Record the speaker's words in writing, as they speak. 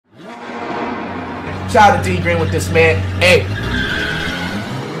Shout out to D Green with this, man. Hey.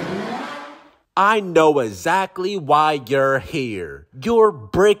 I know exactly why you're here. You're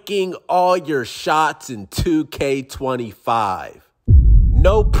bricking all your shots in 2K25.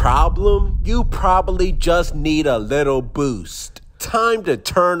 No problem. You probably just need a little boost. Time to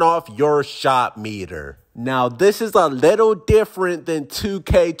turn off your shot meter. Now, this is a little different than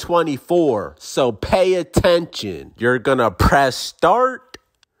 2K24, so pay attention. You're gonna press start.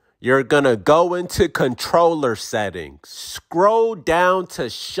 You're gonna go into controller settings. Scroll down to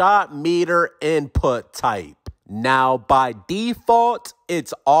shot meter input type. Now, by default,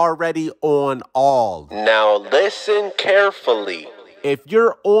 it's already on all. Now, listen carefully. If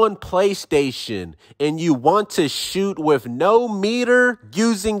you're on PlayStation and you want to shoot with no meter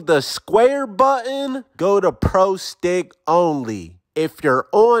using the square button, go to Pro Stick only. If you're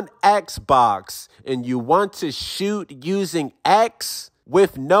on Xbox and you want to shoot using X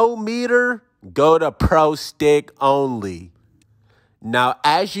with no meter, go to Pro Stick only. Now,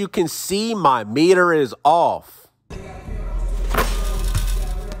 as you can see, my meter is off.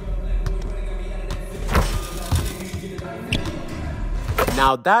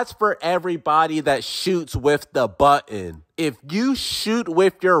 Now, that's for everybody that shoots with the button. If you shoot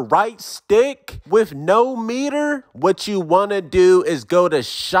with your right stick with no meter, what you want to do is go to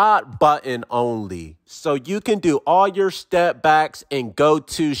shot button only. So you can do all your step backs and go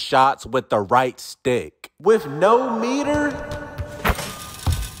to shots with the right stick. With no meter,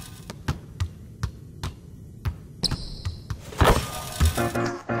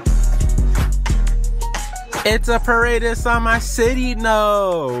 it's a parade inside my city.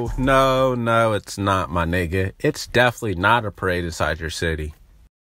 No, it's not, my nigga. It's definitely not a parade inside your city.